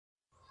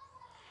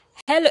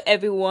Hello,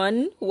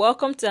 everyone.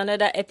 Welcome to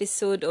another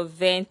episode of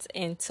Vent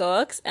and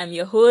Talks. I'm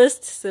your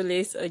host,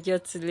 Solace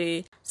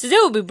Ojotule. Today,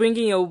 we'll be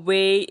bringing your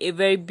way a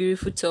very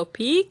beautiful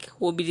topic.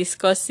 We'll be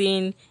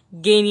discussing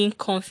gaining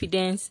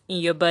confidence in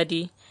your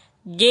body,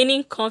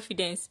 gaining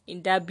confidence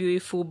in that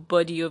beautiful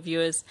body of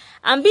yours.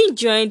 I'm being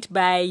joined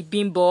by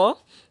Bimbo.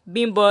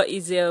 Bimbo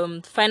is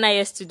a final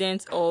year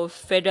student of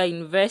Federal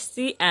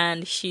University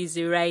and she's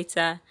a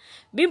writer.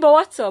 Bimbo,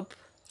 what's up?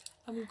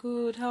 I'm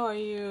good. How are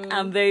you?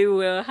 I'm very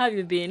well. How have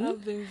you been?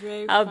 I've been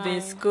very How fine.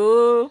 been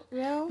school?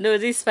 Well, No,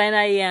 this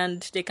final year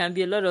and there can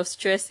be a lot of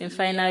stress in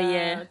final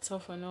year.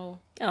 tough and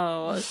all.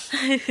 Oh,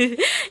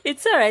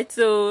 it's alright.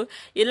 So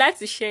you like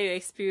to share your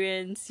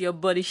experience, your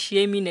body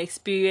shaming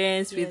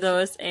experience with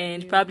us,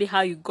 and probably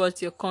how you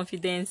got your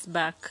confidence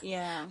back.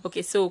 Yeah.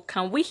 Okay, so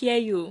can we hear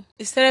you?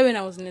 It started when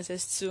I was in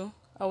SS2.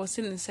 I was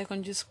still in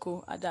secondary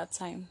school at that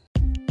time.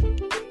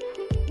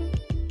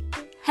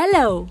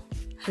 Hello.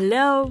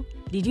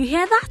 Did you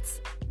hear that?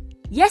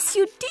 Yes,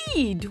 you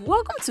did.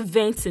 Welcome to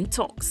Vents and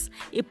Talks,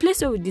 a place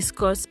where we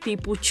discuss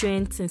people,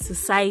 trends, and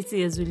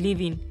society as we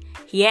live in.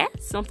 Here,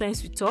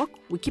 sometimes we talk,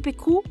 we keep it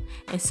cool,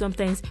 and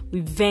sometimes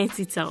we vent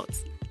it out.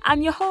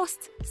 I'm your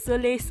host,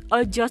 Solace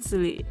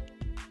Ojotule.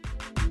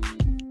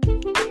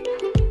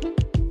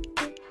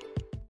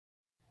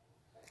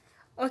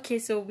 Okay,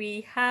 so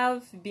we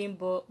have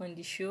Bimbo on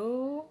the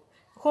show.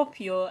 Hope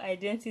your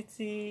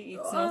identity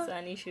is not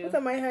an issue. What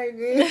am I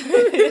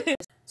hiding?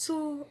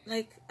 So,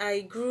 I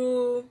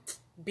grew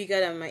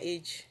bigger than my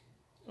age.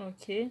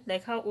 Okay,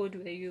 like how old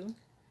were you?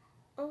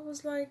 I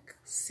was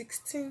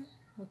 16.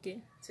 Okay.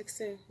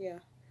 16, yeah.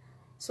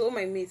 So, all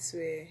my mates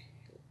were,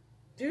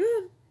 do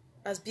you know,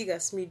 as big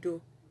as me,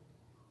 though.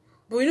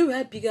 But we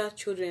had bigger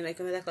children in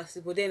another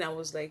classes, but then I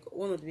was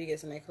one of the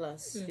biggest in my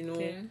class,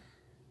 Okay.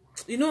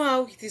 You know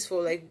how it is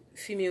for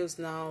females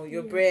now,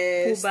 your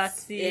breast,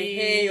 puberty,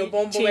 your hair, your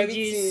bum bum,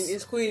 everything in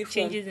school uniform.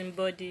 Changes in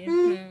body.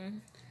 Mm.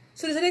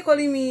 So they started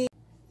calling me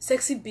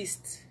Sexy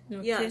Beast.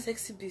 Okay. Yeah,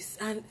 Sexy Beast.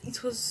 And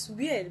it was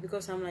weird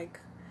because I'm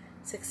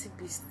Sexy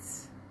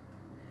Beast.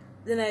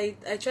 Then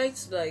I tried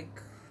to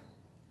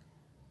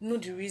know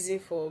the reason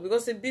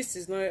because the beast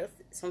is not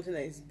something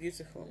that is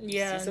beautiful.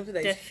 Yeah, it's something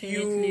that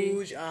definitely. is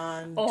huge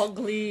and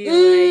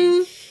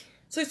ugly.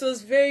 So it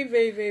was very,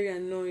 very, very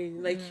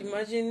annoying.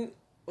 Imagine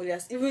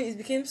it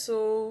became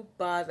so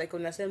bad,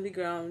 on the assembly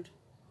ground.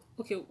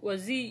 Okay,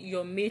 was he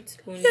your mate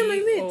only? Yeah, my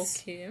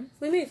mates. Okay.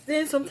 My mates.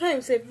 Then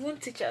sometimes even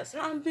teachers,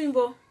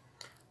 Bimbo,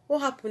 what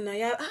happened now?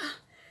 Yeah,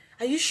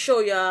 are you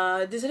sure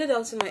you're they started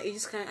doubting my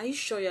age? Are you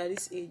sure you're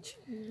this age?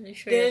 You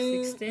sure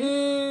you're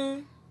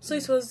 16? So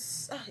it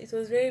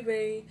was very,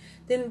 very.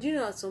 Then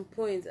at some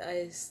point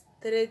I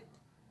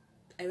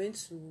went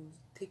to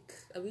take.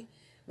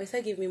 My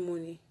side gave me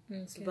money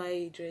to buy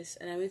a dress,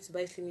 and I went to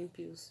buy slimming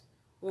pills.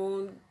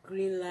 One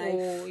Green Life.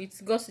 Oh,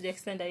 it got to the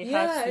extent that you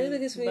had had to. I really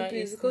get slimming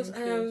pills because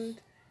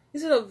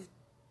instead of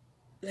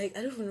I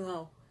don't even know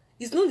how.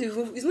 It's not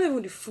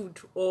even the food,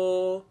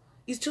 or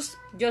it's just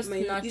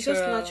natural. It's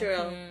just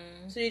natural.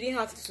 So you didn't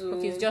have to.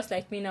 Okay, it's just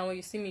like me now. When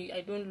you see me, I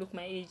don't look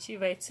my age.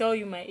 If I tell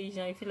you my age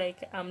now, I feel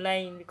like I'm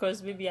lying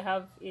because maybe I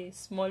have a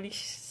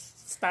smallish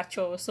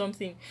stature or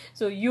something.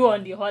 So you,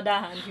 on the other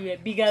hand, you were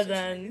bigger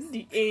than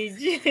the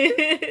age.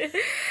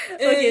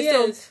 Okay,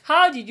 yes. So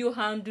how did you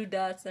handle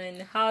that,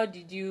 and how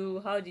did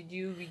you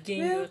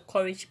regain your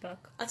courage back?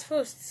 At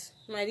first,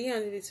 I didn't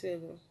handle it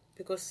well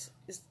because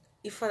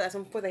at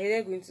some point I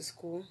hated going to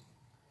school.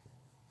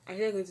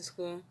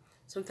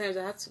 Sometimes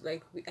I have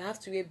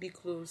to wear big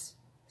clothes.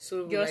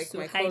 So just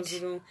my hide.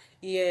 cousin,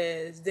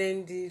 yes.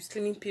 Then the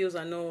slimming pills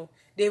and all.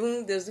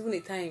 There's even a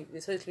time they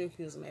saw the slimming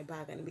pills in my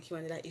bag and it became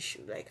another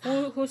issue.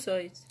 Who saw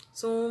it?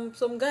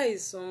 Some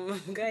guys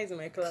in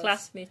my class.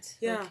 Classmates.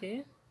 Yeah.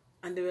 Okay.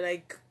 And they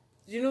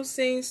were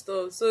saying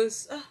stuff. So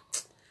it's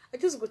I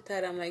just got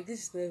tired. I'm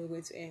this is never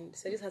going to end.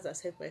 So I just had to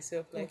accept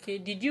myself. Okay.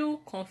 Did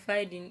you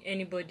confide in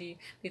anybody?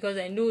 Because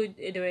I know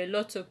there were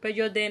lots of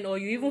pressure then, or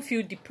you even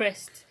feel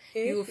depressed.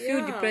 You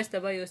feel depressed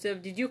about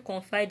yourself. Did you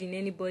confide in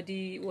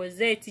anybody? Was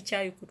there a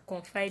teacher you could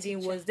confide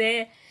in? Was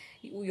there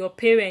your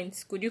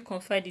parents? Could you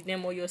confide in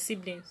them, or your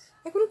siblings?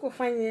 I couldn't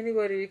confide in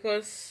anybody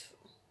because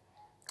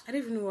I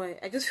don't even know why.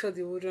 I just felt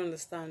they wouldn't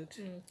understand.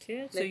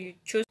 Okay, so you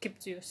chose to keep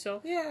to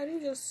yourself. Yeah,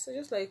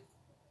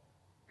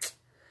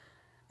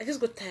 I just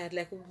got tired.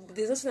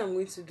 There's nothing I'm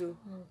going to do.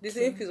 Okay. The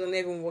same pills are not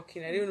even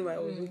working. I didn't know why I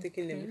was even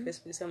taking them in the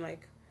first place. I'm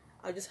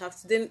I'll just have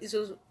to. Then it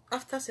was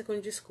after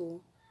secondary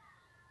school.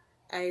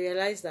 I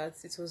realized that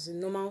it was a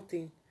normal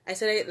thing. I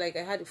started I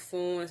had a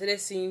phone. I started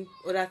seeing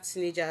other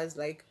teenagers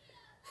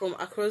from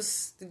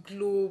across the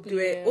globe. They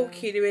were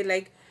okay. They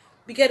were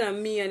bigger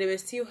than me, and they were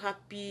still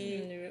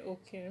happy. They were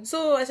okay.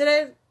 So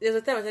there's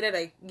a time I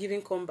started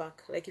giving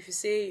comeback. If you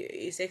say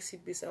a sexy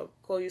beast, I'll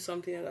call you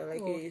something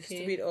a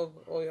stupid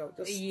or you're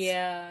just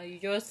you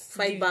just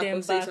fight back them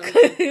or say back.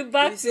 something.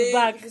 Back to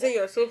back. If you say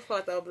you're so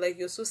fat, I'll be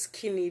you're so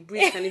skinny.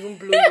 Breeze can even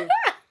blow you.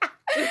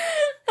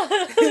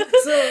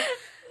 So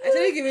I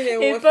started giving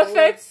them a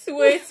perfect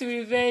way to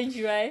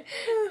revenge, right?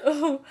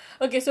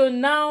 Okay, so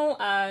now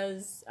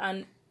as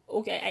an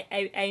okay,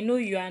 I know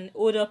you're an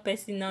older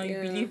person now,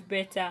 you believe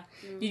better.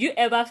 Did you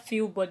ever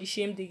feel body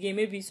shamed again?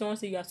 Maybe someone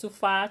say you are too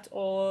fat,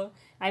 or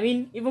I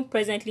mean, even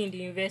presently in the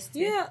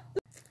university. Yeah,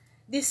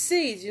 they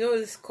say it,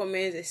 this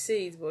comment, they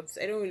say it, but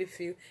I don't really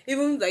feel,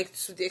 even like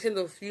to the extent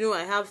of,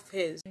 I have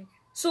hairs.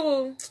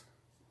 So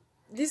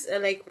this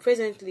like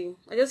presently,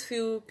 I just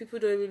feel people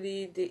don't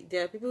really,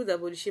 there are people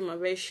that body shame are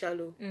very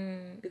shallow,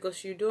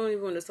 because you don't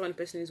even understand what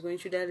the person is going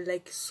through. There are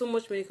like so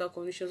much medical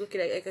conditions.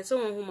 Okay, like I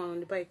saw one woman on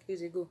the bike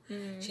years ago.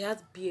 She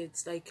had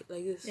beards like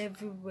this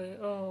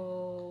Everywhere.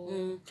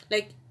 Oh.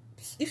 like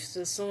if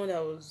there's someone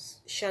that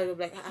was shallow,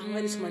 like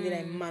why this man did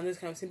like man, this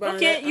kind of thing. But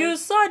Okay, I'm like, you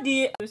saw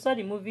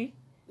the movie?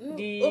 no,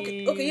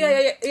 The okay,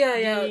 yeah.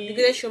 The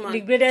Greatest Showman.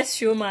 The Greatest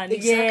Showman.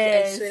 Exactly.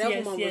 Yes, So that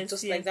yes, woman yes, was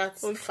just yes. like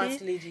that Okay.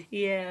 fat lady.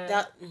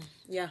 Yeah.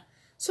 Yeah.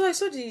 So I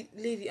saw the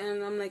lady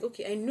and I'm like,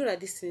 okay, I know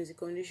that this thing is a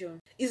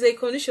condition. It's a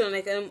condition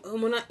like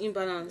hormonal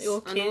imbalance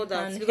and all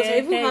that. And because I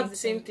even have the thing.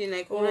 same thing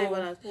like hormonal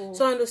imbalance.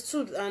 So I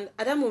understood, and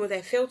at that moment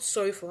I felt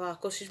sorry for her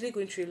because she's really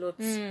going through a lot.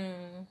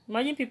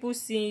 Imagine people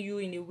seeing you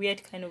in a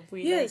weird kind of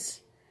way.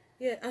 Yes.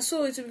 Yeah, and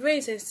so it's very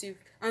sensitive.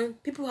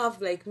 And people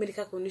have like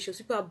medical conditions.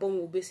 People are born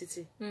with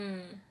obesity.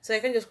 So I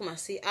can't just come and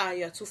say,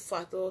 you are too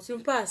fat, or some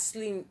people are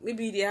slim.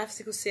 Maybe they have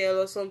sickle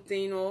cell or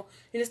something, or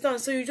you understand.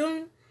 So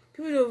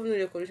people don't even know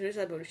the condition. They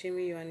start body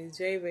shaming you, and it's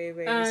very, very,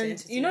 very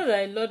sensitive. And you know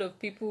that a lot of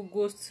people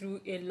go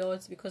through a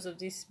lot because of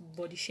this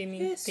body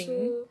shaming thing.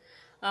 So...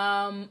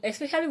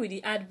 especially with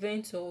the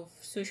advent of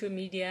social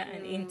media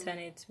and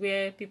internet,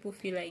 where people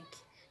feel like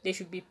they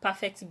should be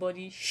perfect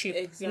body shape.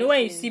 Exactly. You know,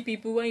 when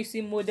you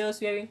see models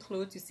wearing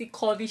clothes, you see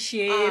curvy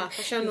shape,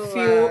 you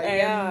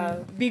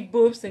feel big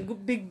boobs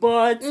and big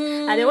butts,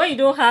 and then when you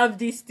don't have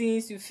these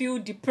things, you feel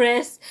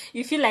depressed.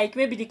 You feel like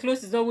maybe the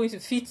clothes is not going to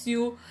fit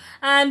you.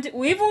 And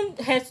we even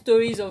heard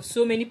stories of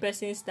so many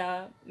persons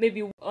that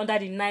maybe under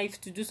the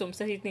knife to do some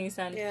certain things,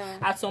 and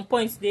at some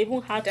point they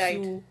even had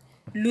to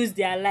lose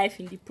their life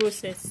in the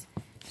process.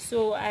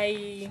 So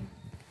I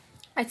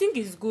think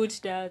it's good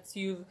that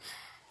you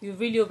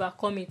really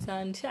overcome it,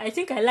 and I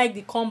think I like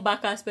the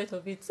comeback aspect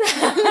of it.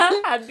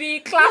 I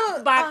be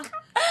clap back.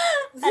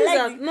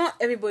 Not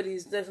everybody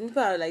is. Some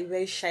people are like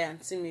very shy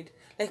and timid.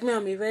 Like me,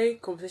 I'm a very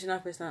conversational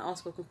person, an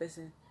outspoken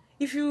person.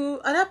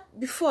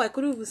 Before I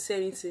couldn't even say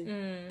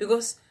anything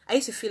because I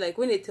used to feel like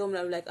when they tell me,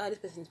 I'm like, this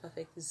person is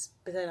perfect, is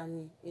better than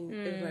me in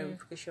every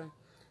reputation.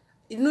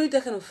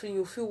 That kind of feeling,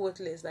 you feel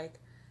worthless. Like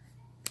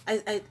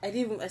I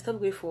stopped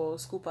going for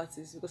school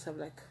parties because I'm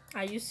like,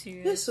 are you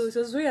serious? Yes, so it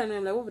was very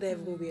annoying. Like, what would I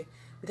even wear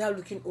without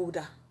looking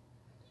older?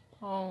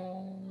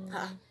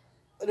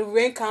 The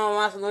wearing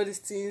canvas and all these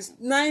things,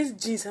 nice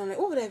jeans. I'm like,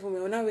 what would I even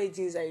wear? When I wear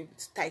jeans, I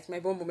tight my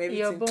bum everything.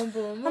 Your bum.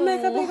 I'm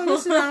like, I'm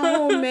just sitting at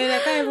home, man. I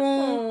can't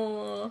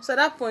even. So at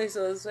that point, it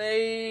was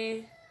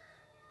very.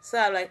 So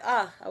I'm like,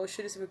 I will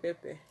show this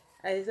Pepe.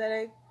 I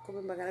started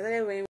coming back and I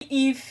started wearing.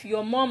 If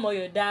your mom or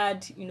your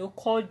dad,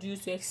 called you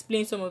to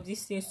explain some of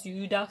these things to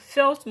you, you'd have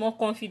felt more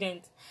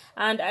confident.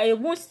 And I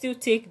won't still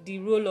take the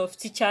role of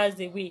teachers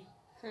away.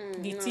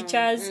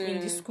 Teachers in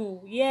the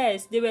school,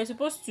 yes, they were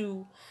supposed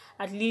to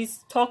at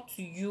least talk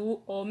to you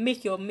or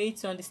make your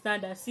mates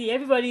understand that, see,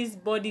 everybody's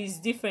body is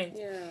different.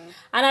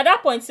 And at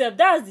that point,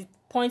 that's the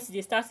point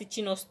they start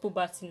teaching us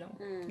puberty now.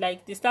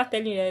 Like, they start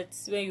telling you that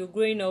when you're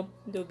growing up,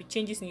 there'll be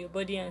changes in your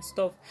body and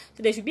stuff.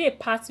 So there should be a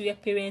part where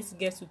parents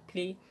get to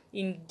play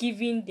in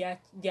giving their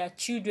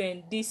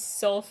children this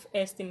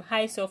self-esteem,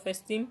 high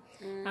self-esteem,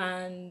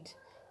 and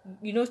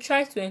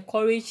try to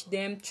encourage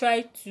them,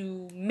 try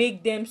to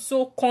make them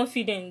so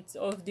confident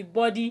of the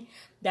body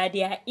that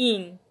they are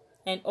in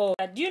and all.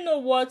 Do you know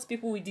what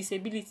people with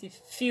disability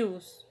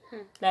feels?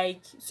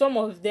 Like, some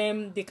of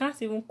them, they can't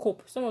even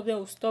cope. Some of them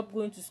will stop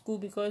going to school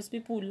because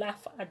people will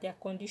laugh at their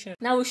condition.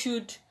 Now we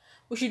should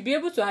be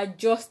able to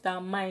adjust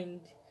our mind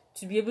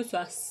to be able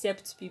to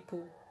accept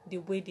people the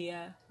way they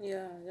are.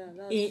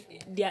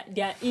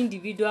 Their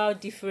individual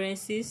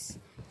differences,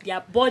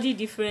 their body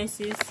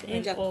differences,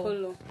 and their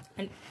color,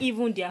 and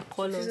even their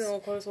colors.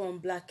 Someone calls someone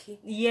Blackie.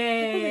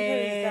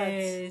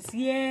 Yes,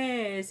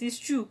 it's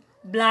true.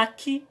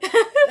 Blackie.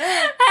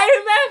 I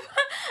remember.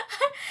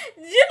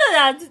 Do you know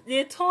that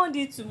they turned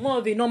it to more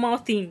of a normal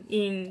thing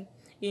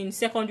in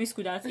secondary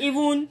school, that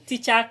even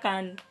teacher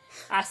can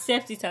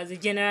accept it as a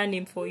general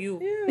name for you?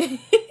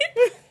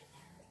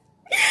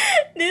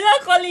 They're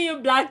not calling you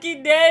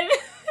Blackie then.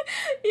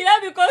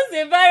 Because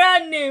the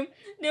viral name,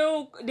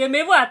 they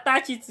may even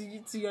attach it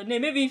to your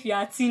name. Maybe if you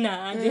are Tina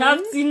and they have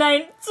Tina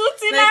two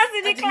Tinas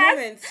in the class.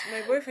 Moment,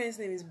 my boyfriend's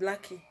name is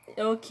Blackie.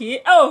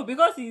 Okay.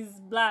 Because he's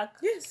black.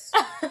 Yes.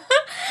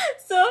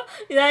 So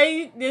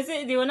they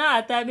say they will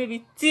not attach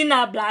maybe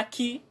Tina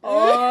Blackie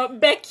or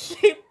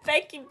Becky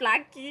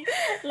Blackie,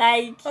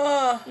 like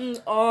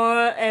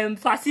or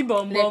Fasi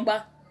Bombom.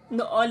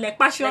 No, or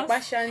Lekpashion.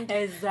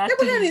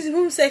 Exactly. Lekpashion is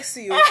even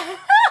sexy. You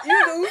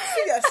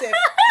see yourself.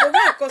 But when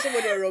I call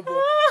somebody a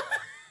robot,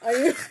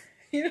 the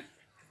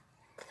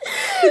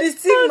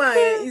stigma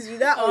is with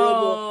that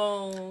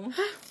robot.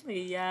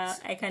 Yeah,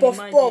 I can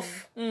imagine.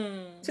 Puff.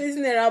 So it's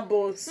Naira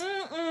boss.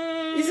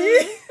 You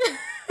see?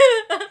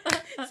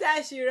 So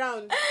that shit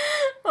round.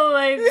 Oh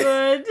my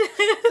god.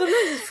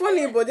 Sometimes it's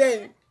funny, but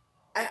then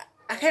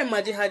I can't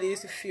imagine how they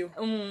used to feel.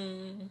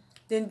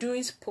 Then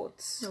doing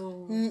sports.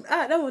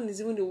 That one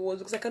is even the worst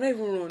because I cannot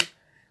even run.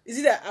 Is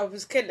it that I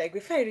was scared, like,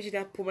 if I reach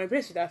that pool, my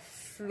brain should have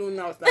flown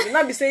out. Like, I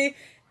might be saying,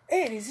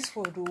 hey, is this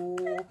word?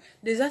 Oh,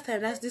 there's that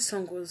time this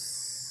song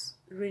was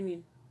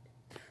raining.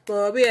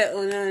 Bobby,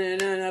 oh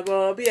no,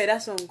 Bobby,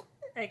 that song.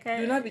 I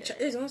can't. Do not be.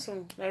 There's one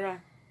song, Lara.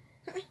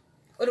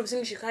 All of a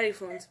sudden, she carry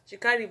front, she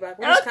carry back.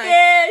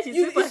 Okay, she's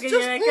super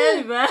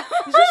carry back.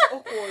 It's just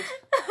awkward.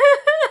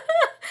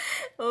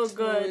 Oh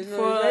god, No,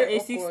 for a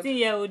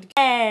 16-year-old.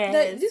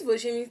 Yes. This body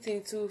shaming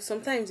thing too.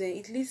 Sometimes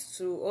it leads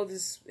to all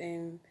this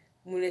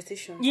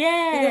molestation.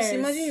 Yes. Because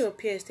imagine your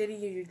peers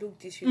telling you look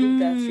this, you look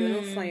that, you're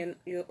not fine,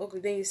 you're ugly.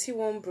 Then you see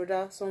one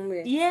brother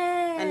somewhere.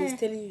 Yeah. And he's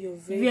telling you you're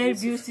very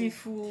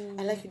beautiful. beautiful.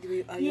 I like you the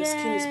way your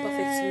skin is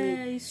perfect to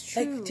me. It's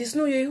true. Like there's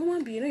no, you're a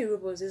human being, you're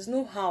not a robot. There's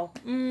no how.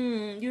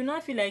 You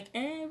not feel like,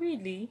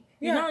 really?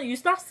 Yeah. You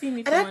start seeing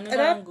it from another at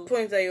that angle.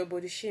 point that you're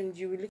body shamed,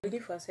 you will be looking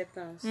for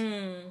acceptance.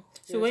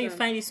 So when you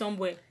find it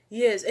somewhere.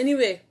 Yes,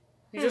 anyway.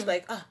 You're just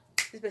like,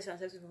 this person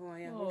accepts me for who I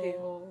am. Okay.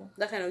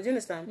 That kind of, do you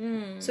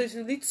understand? So it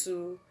will lead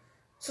to.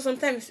 So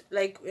sometimes,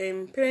 like,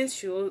 parents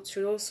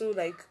should also,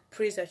 like,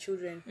 praise their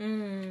children.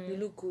 You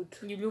look good.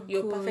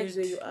 You're perfect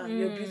where you are.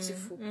 You're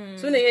beautiful.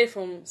 So when they hear it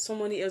from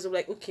somebody else, they're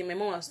like, okay, my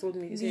mom has told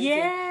me.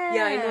 Yeah,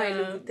 I know I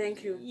look good.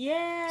 Thank you.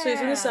 Yeah. So it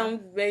will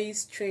sound very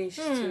strange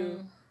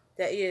to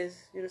their ears.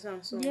 You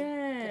understand? So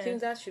I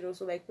think that should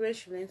also, like, parents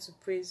should learn to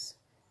praise.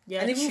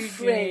 Their and even children.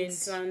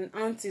 friends and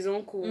aunties,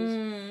 uncles.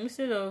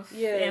 Instead of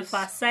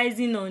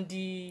emphasizing on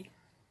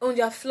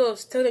their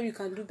flaws, tell them you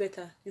can do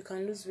better. You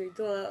can lose weight.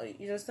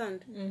 You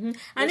understand?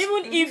 And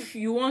even if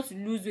you want to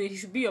lose weight, it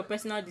should be your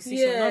personal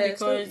decision, not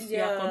because you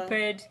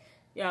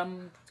are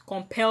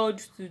compelled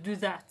to do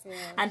that.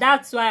 And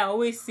that's why I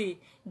always say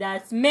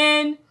that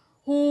men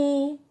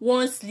who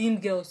want slim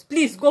girls,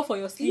 please go for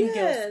your slim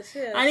girls.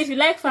 And if you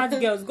like fat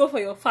girls, go for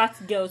your fat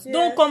girls.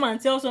 Don't come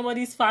and tell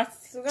somebody's fat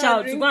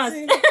child to go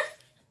and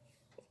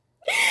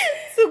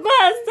to go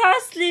and start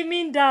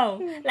slimming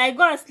down. Like,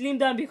 go and slim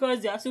down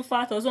because you are too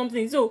fat or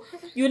something. So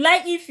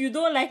if you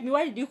don't like me,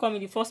 why did you come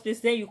in the first place?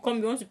 Then you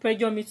want to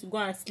pressure me to go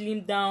and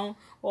slim down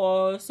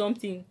or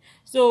something.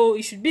 So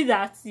it should be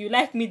that you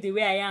like me the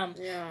way I am.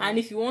 And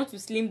if you want to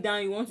slim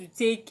down, you want to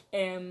take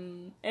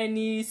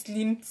any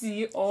slim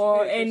tea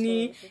or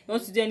you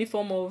want to do any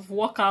form of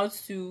workout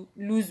to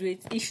lose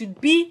weight, it should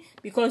be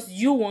because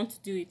you want to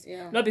do it,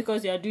 not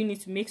because you are doing it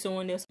to make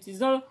someone else. It's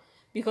not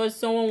because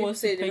someone wants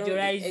to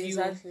pressurize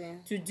you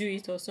to do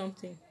it or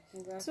something.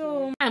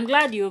 So I'm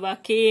glad you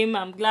overcame.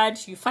 I'm glad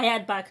you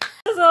fired back.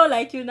 So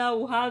like you now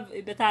will have a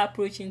better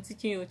approach in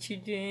teaching your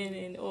children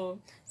and all.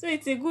 So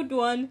it's a good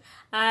one.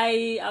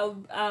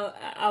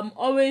 I'm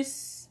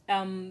always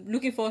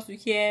looking forward to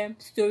hear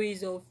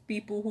stories of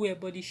people who were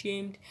body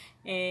shamed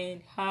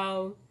and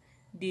how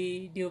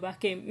they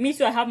overcame. Me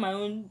too, I have my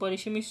own body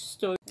shaming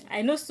story.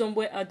 I know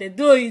somewhere out there,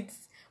 though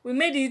we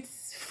made it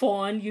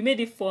fun, you made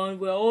it fun,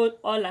 we're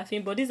all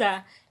laughing, but these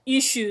are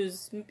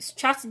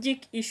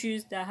strategic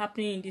issues that are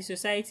happening in the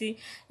society,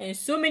 and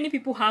so many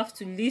people have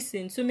to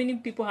listen, so many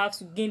people have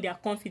to gain their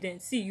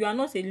confidence. See, you are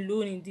not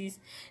alone in this.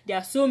 There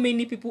are so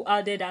many people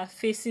out there that are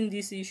facing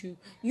this issue.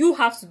 You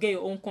have to get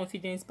your own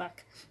confidence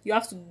back. You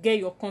have to get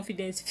your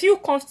confidence, feel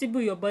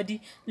comfortable in your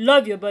body,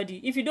 love your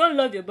body. If you don't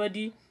love your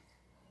body,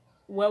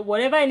 well,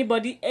 whatever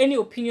any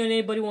opinion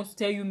anybody wants to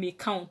tell you may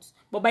count,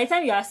 but by the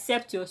time you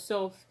accept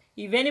yourself,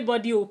 if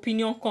anybody's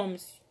opinion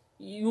comes,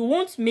 you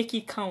won't make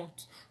it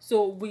count.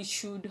 So we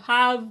should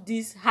have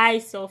this high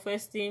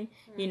self-esteem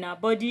in our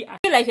body. I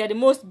feel like you're the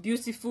most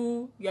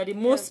beautiful, you're the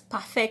most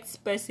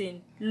perfect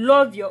person.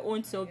 Love your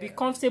own self. Be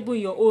comfortable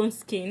in your own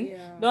skin.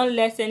 Don't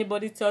let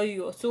anybody tell you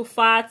you're too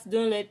fat.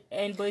 Don't let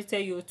anybody tell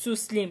you you're too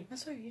slim. I'm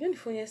sorry, you know the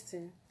funniest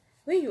thing?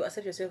 When you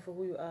accept yourself for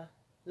who you are,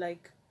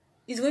 like,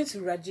 it's going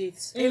to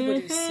radiate.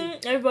 Everybody will see.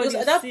 Everybody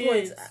at that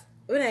point,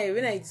 when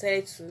I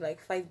decided to, like,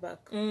 fight back,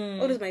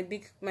 all those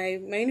my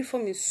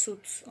uniform is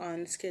suit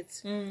and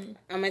skirt, and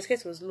my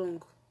skirt was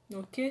long.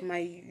 Okay.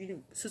 My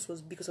suit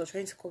was because I was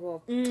trying to cover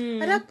up.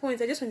 At that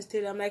point, I just went to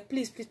tell her, I'm like,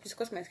 please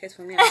cut my skirt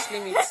for me and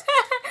slim it.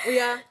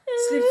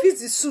 Slim fit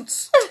the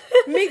suit,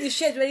 make the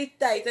shirt very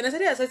tight. And I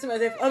started asking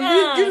myself,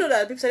 do you know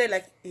that people started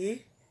like,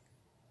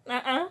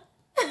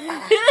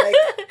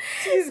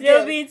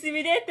 They'll be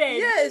intimidated.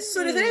 Yes,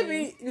 so they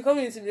started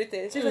becoming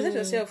intimidated. So if you accept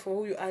yourself for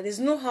who you are, there's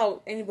no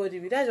how anybody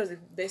will. That's just the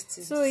best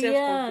thing. So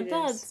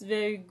that's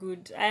very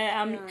good.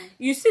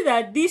 You see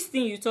that this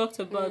thing you talked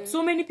about,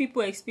 so many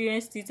people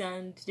experienced it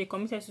and they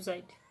committed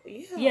suicide.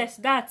 Yes,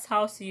 that's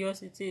how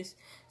serious it is.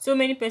 So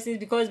many persons,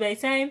 because by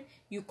the time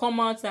you come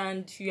out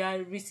and you are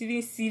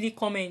receiving silly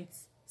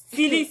comments,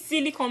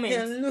 silly comments.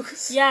 Yeah,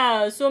 looks.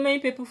 Yeah, so many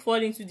people fall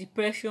into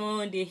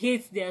depression. They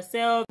hate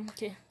themselves.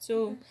 Okay,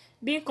 so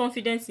being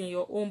confident in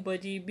your own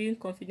body, being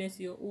confident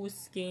in your own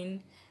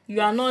skin. You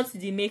are not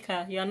the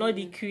maker. You are not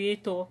the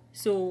creator.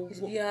 So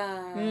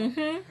yeah,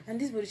 and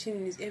this body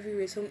shaming is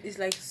everywhere. It's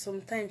like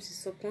sometimes it's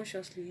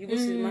subconsciously. You go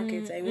to the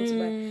market, I want to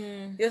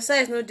buy your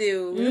size. No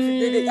deal.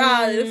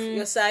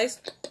 Your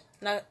size.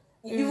 Now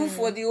even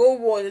for the whole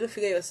world, they don't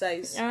figure your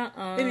size.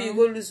 Maybe you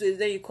go lose weight,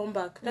 then you come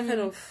back. That kind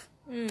of.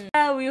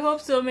 We hope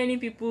so many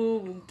people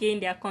will gain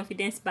their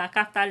confidence back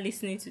after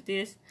listening to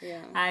this. Yeah.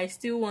 I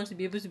still want to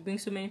be able to bring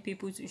so many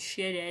people to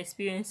share their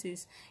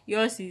experiences.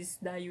 Yours is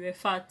that you were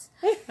fat.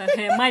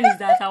 Mine is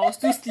that I was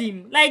too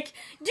slim. Like,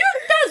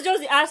 that's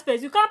just the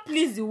aspect. You can't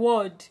please the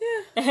world.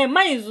 Yeah.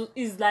 Mine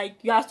is like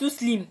you are too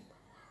slim.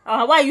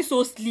 Why are you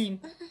so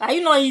slim? Are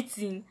you not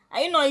eating? Are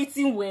you not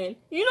eating well?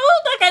 You know,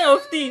 that kind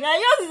of thing. And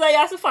yours is that you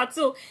are so fat.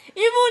 So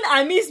even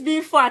I miss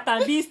being fat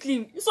and being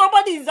slim.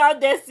 Somebody is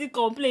out there still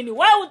complaining.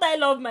 Why would I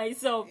love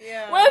myself?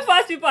 Yeah. When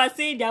fat people are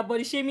saying they are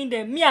body shaming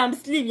them, me, I'm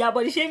slim, you are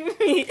body shaming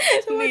me.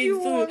 So what do you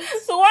want?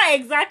 So what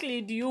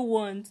exactly do you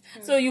want?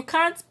 So you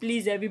can't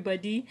please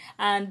everybody,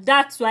 and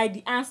that's why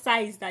the answer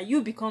is that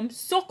you become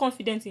so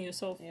confident in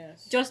yourself.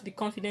 Yes. Just be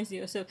confident in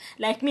yourself.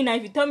 Like me now,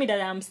 if you tell me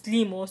that I'm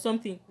slim or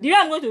something, the way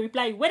I'm going to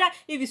reply you, whether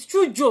if it's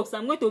true jokes,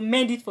 I'm going to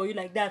mend it for you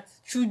like that.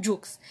 True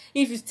jokes.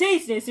 If you say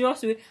it in a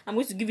serious way, I'm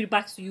going to give it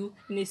back to you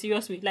in a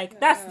serious way. Like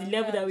that's the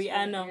level that we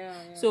are now. Yeah.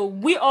 So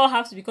we all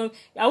have to become.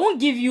 I won't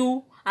give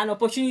you an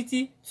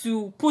opportunity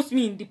to put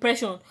me in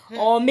depression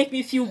or make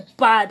me feel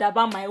bad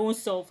about my own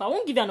self. I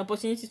won't give you an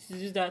opportunity to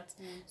do that.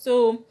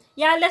 So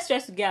yeah, let's try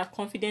to get our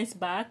confidence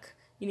back.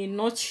 In a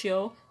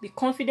nutshell, be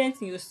confident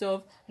in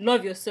yourself,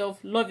 love your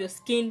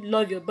skin,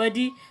 love your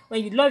body.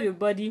 When you love your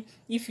body,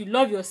 if you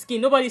love your skin,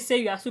 nobody say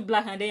you are too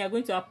black and then you're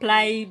going to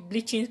apply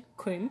bleaching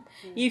cream.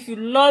 If you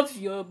love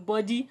your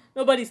body,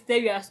 nobody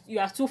say you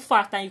are too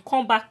fat and you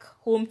come back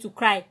home to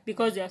cry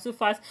because you are too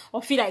fat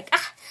or feel like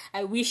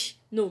I wish.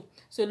 No.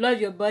 So love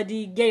your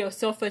body, get your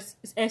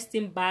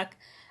self-esteem back.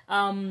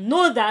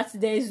 Know that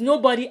there is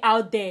nobody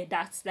out there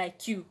that's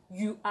like you.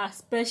 You are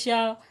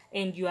special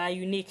and you are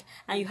unique,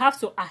 and you have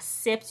to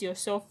accept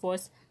yourself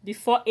first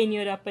before any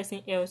other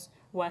person else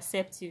will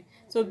accept you.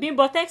 So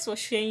Bimbo, thanks for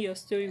sharing your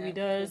story with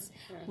us.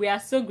 We are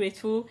so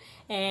grateful,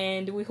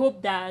 and we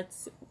hope that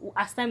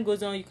as time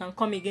goes on you can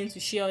come again to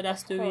share other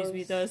stories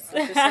with us.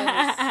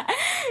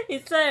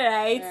 It's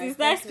alright. It's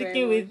nice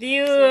speaking with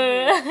you.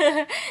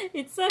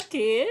 It's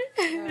okay.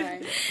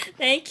 Alright.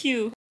 Thank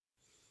you.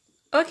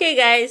 Okay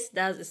guys,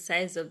 that's the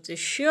size of the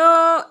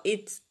show.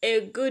 It's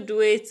a good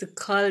way to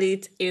call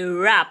it a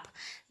wrap.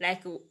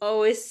 Like we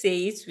always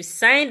say it, we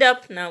signed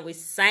up, now we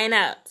sign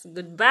out.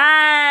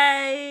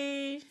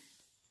 Goodbye.